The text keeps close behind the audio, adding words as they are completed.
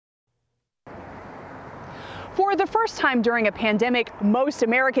For the first time during a pandemic, most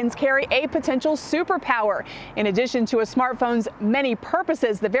Americans carry a potential superpower. In addition to a smartphone's many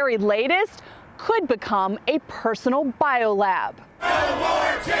purposes, the very latest could become a personal biolab.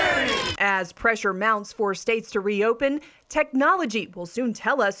 As pressure mounts for states to reopen, technology will soon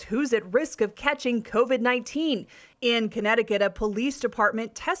tell us who's at risk of catching COVID-19. In Connecticut, a police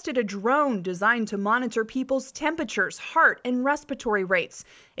department tested a drone designed to monitor people's temperatures, heart, and respiratory rates.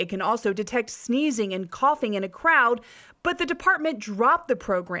 It can also detect sneezing and coughing in a crowd, but the department dropped the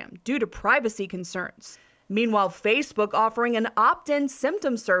program due to privacy concerns. Meanwhile, Facebook offering an opt-in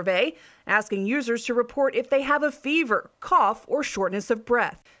symptom survey, asking users to report if they have a fever, cough, or shortness of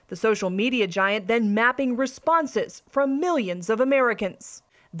breath. The social media giant then mapping responses from millions of Americans.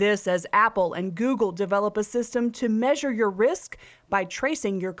 This as Apple and Google develop a system to measure your risk by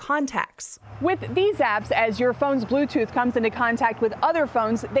tracing your contacts. With these apps, as your phone's Bluetooth comes into contact with other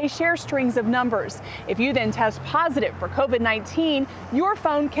phones, they share strings of numbers. If you then test positive for COVID-19, your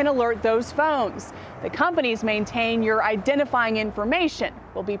phone can alert those phones. The companies maintain your identifying information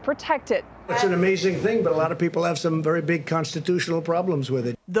will be protected. It's an amazing thing, but a lot of people have some very big constitutional problems with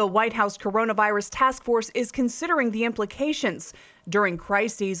it. The White House Coronavirus Task Force is considering the implications. During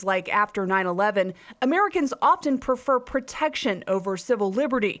crises like after 9/11, Americans often prefer protection over civil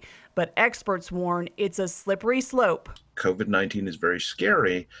liberty, but experts warn it's a slippery slope. COVID-19 is very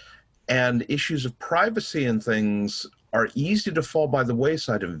scary, and issues of privacy and things are easy to fall by the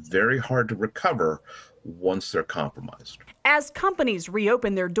wayside and very hard to recover once they're compromised. As companies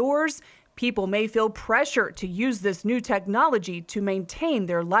reopen their doors, people may feel pressure to use this new technology to maintain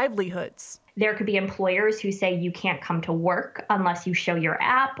their livelihoods. There could be employers who say you can't come to work unless you show your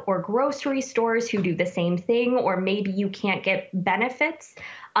app, or grocery stores who do the same thing, or maybe you can't get benefits,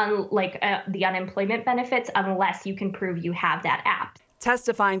 like the unemployment benefits, unless you can prove you have that app.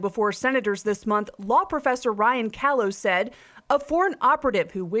 Testifying before senators this month, law professor Ryan Callow said a foreign operative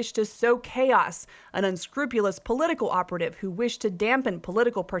who wished to sow chaos, an unscrupulous political operative who wished to dampen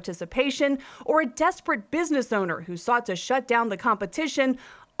political participation, or a desperate business owner who sought to shut down the competition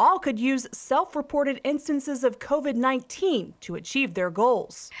all could use self-reported instances of COVID-19 to achieve their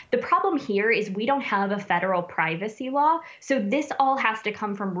goals. The problem here is we don't have a federal privacy law, so this all has to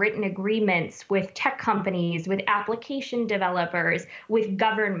come from written agreements with tech companies, with application developers, with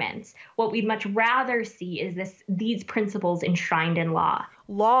governments. What we'd much rather see is these principles enshrined in law.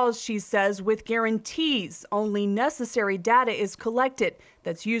 Laws, she says, with guarantees only necessary data is collected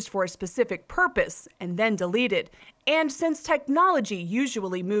that's used for a specific purpose and then deleted. And since technology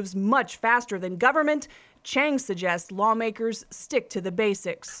usually moves much faster than government, Chang suggests lawmakers stick to the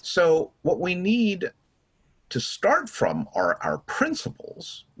basics. So what we need to start from are our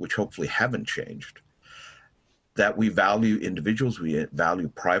principles, which hopefully haven't changed, that we value individuals, we value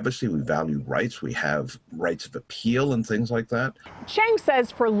privacy, we value rights, we have rights of appeal and things like that. Chang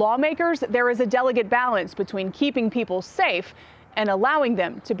says for lawmakers, there is a delicate balance between keeping people safe and allowing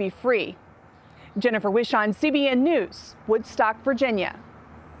them to be free. Jennifer Wishon, CBN News, Woodstock, Virginia.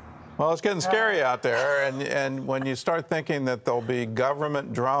 Well, it's getting scary out there, and when you start thinking that there'll be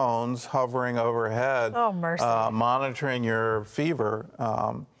government drones hovering overhead, monitoring your fever.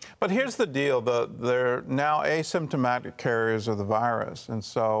 But here's the deal, they're now asymptomatic carriers of the virus, and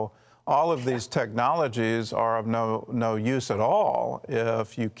so all of these technologies are of no use at all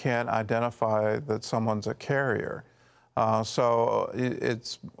if you can't identify that someone's a carrier. So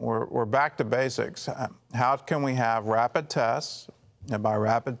we're back to basics. How can we have rapid tests? And by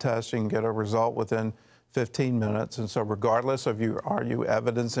rapid tests, you can get a result within 15 minutes. And so regardless of are you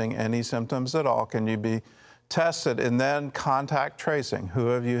evidencing any symptoms at all, can you be tested? And then contact tracing. Who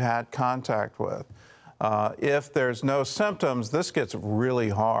have you had contact with? If there's no symptoms, this gets really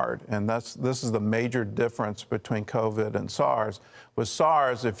hard. And this is the major difference between COVID and SARS. With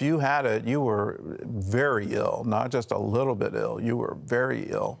SARS, if you had it, you were very ill, not just a little bit ill, you were very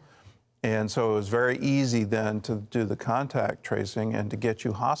ill. And so it was very easy then to do the contact tracing and to get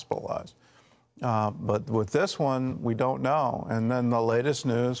you hospitalized. But with this one, we don't know. And then the latest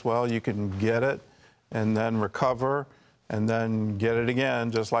news, well, you can get it and then recover and then get it again,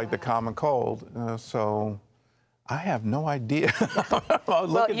 just like the common cold. So I have no idea.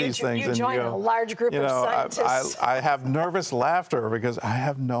 Look at these things. You join a large group of scientists. I have nervous laughter because I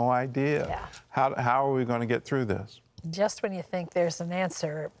have no idea. Yeah. How are we going to get through this? Just when you think there's an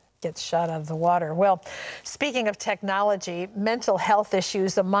answer, gets shot out of the water. Well, speaking of technology, mental health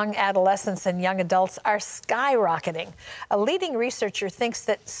issues among adolescents and young adults are skyrocketing. A leading researcher thinks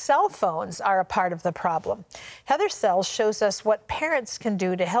that cell phones are a part of the problem. Heather Sells shows us what parents can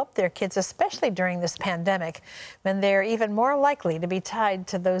do to help their kids, especially during this pandemic, when they're even more likely to be tied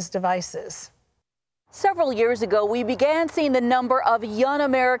to those devices. Several years ago, we began seeing the number of young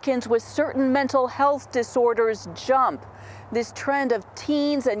Americans with certain mental health disorders jump. This trend of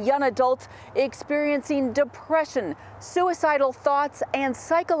teens and young adults experiencing depression, suicidal thoughts, and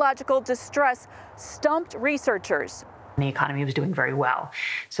psychological distress stumped researchers. The economy was doing very well,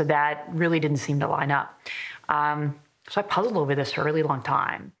 so that really didn't seem to line up. So I puzzled over this for a really long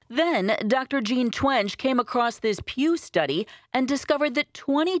time. Then Dr. Jean Twenge came across this Pew study and discovered that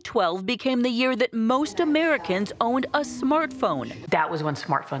 2012 became the year that most Americans owned a smartphone. That was when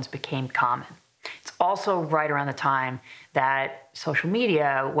smartphones became common. It's also right around the time that social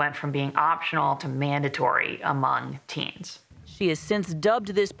media went from being optional to mandatory among teens. She has since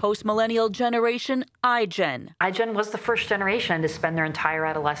dubbed this post-millennial generation iGen. iGen was the first generation to spend their entire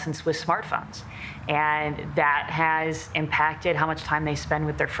adolescence with smartphones. And that has impacted how much time they spend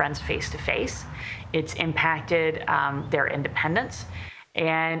with their friends face-to-face. It's impacted their independence.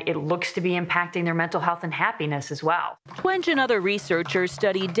 And it looks to be impacting their mental health and happiness as well. Twenge and other researchers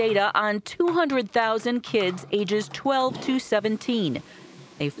studied data on 200,000 kids ages 12 to 17.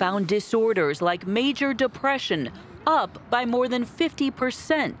 They found disorders like major depression up by more than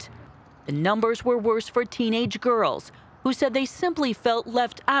 50%. The numbers were worse for teenage girls, who said they simply felt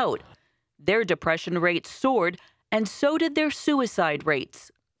left out. Their depression rates soared, and so did their suicide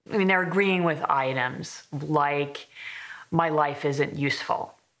rates. I mean, they're agreeing with items like, my life isn't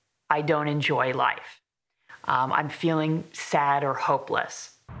useful. I don't enjoy life. I'm feeling sad or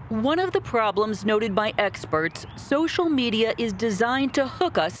hopeless. One of the problems noted by experts, social media is designed to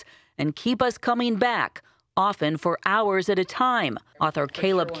hook us and keep us coming back, often for hours at a time. Author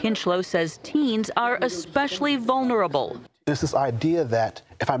Caleb Kinchlow says teens are especially vulnerable. It's this idea that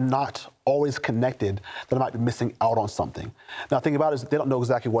if I'm not always connected, that I might be missing out on something. Now, the thing about it is they don't know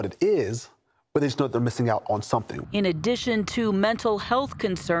exactly what it is, but they just know that they're missing out on something. In addition to mental health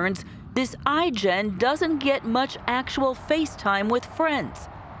concerns, this iGen doesn't get much actual face time with friends.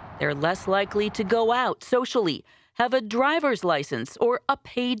 They're less likely to go out socially, have a driver's license, or a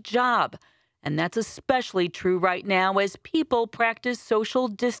paid job. And that's especially true right now as people practice social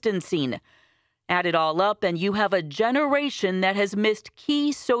distancing. Add it all up and you have a generation that has missed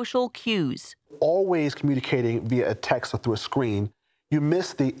key social cues. Always communicating via a text or through a screen, you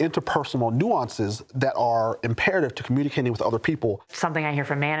miss the interpersonal nuances that are imperative to communicating with other people. Something I hear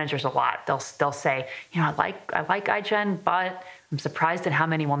from managers a lot. They'll say, you know, I like iGen, but I'm surprised at how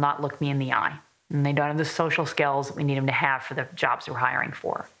many will not look me in the eye. And they don't have the social skills that we need them to have for the jobs we're hiring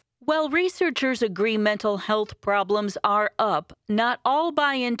for. While researchers agree mental health problems are up, not all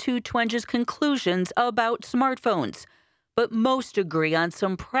buy into Twenge's conclusions about smartphones. But most agree on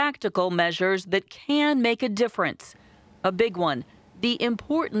some practical measures that can make a difference. A big one, the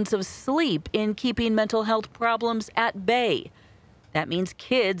importance of sleep in keeping mental health problems at bay. That means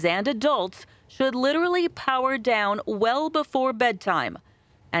kids and adults should literally power down well before bedtime.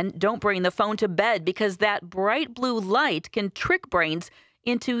 And don't bring the phone to bed because that bright blue light can trick brains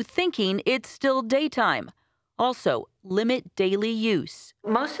into thinking it's still daytime. Also, limit daily use.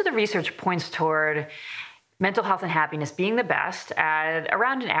 Most of the research points toward mental health and happiness being the best at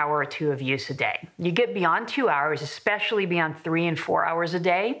around an hour or two of use a day. You get beyond 2 hours, especially beyond 3 and 4 hours a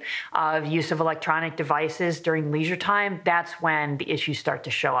day of use of electronic devices during leisure time, that's when the issues start to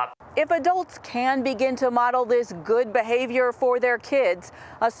show up. If adults can begin to model this good behavior for their kids,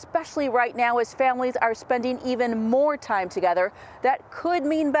 especially right now as families are spending even more time together, that could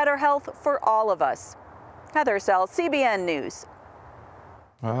mean better health for all of us. Heather Sell, CBN News.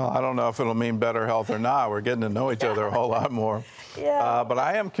 Well, I don't know if it'll mean better health or not. We're getting to know each other a whole lot more. Yeah. But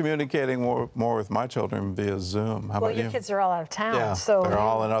I am communicating more with my children via Zoom. How about you? Well, your kids are all out of town, yeah, so they're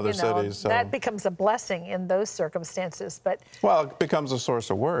all in other cities. So that becomes a blessing in those circumstances. But well, it becomes a source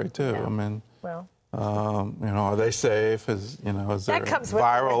of worry too. Yeah. I mean, well, you know, are they safe? Is there a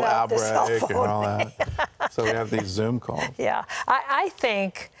viral outbreak and all that? So we have these Zoom calls. Yeah, I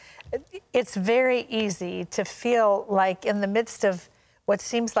think it's very easy to feel like in the midst of what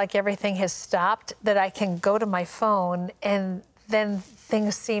seems like everything has stopped, that I can go to my phone and then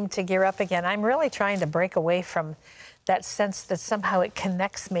things seem to gear up again. I'm really trying to break away from that sense that somehow it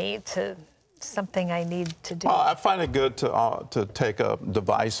connects me to something I need to do. Well, I find it good to take a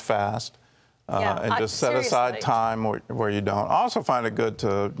device fast and just set aside time where you don't. I also find it good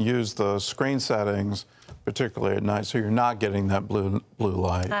to use the screen settings, particularly at night, so you're not getting that blue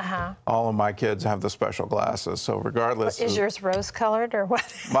light. All of my kids have the special glasses, so regardless. Is yours rose-colored or what?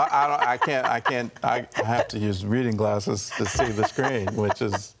 I have to use reading glasses to see the screen, which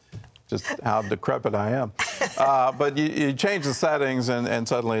is just how decrepit I am. But you change the settings, and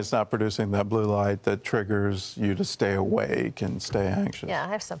suddenly it's not producing that blue light that triggers you to stay awake and stay anxious. Yeah, I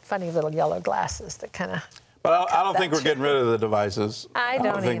have some funny little yellow glasses that kind of... But I don't think we're getting rid of the devices. I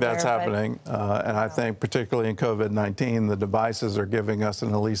don't think that's happening. And I think particularly in COVID-19, the devices are giving us at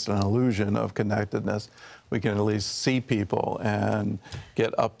least an illusion of connectedness. We can at least see people and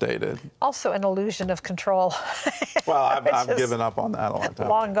get updated. Also an illusion of control. Well, I've given up on that a long time.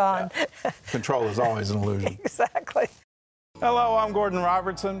 Long gone. Yeah. Control is always an illusion. Exactly. Hello, I'm Gordon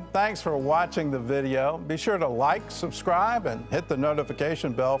Robertson. Thanks for watching the video. Be sure to like, subscribe, and hit the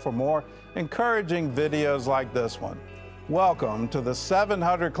notification bell for more encouraging videos like this one. Welcome to the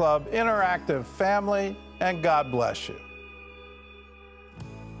 700 Club Interactive family, and God bless you.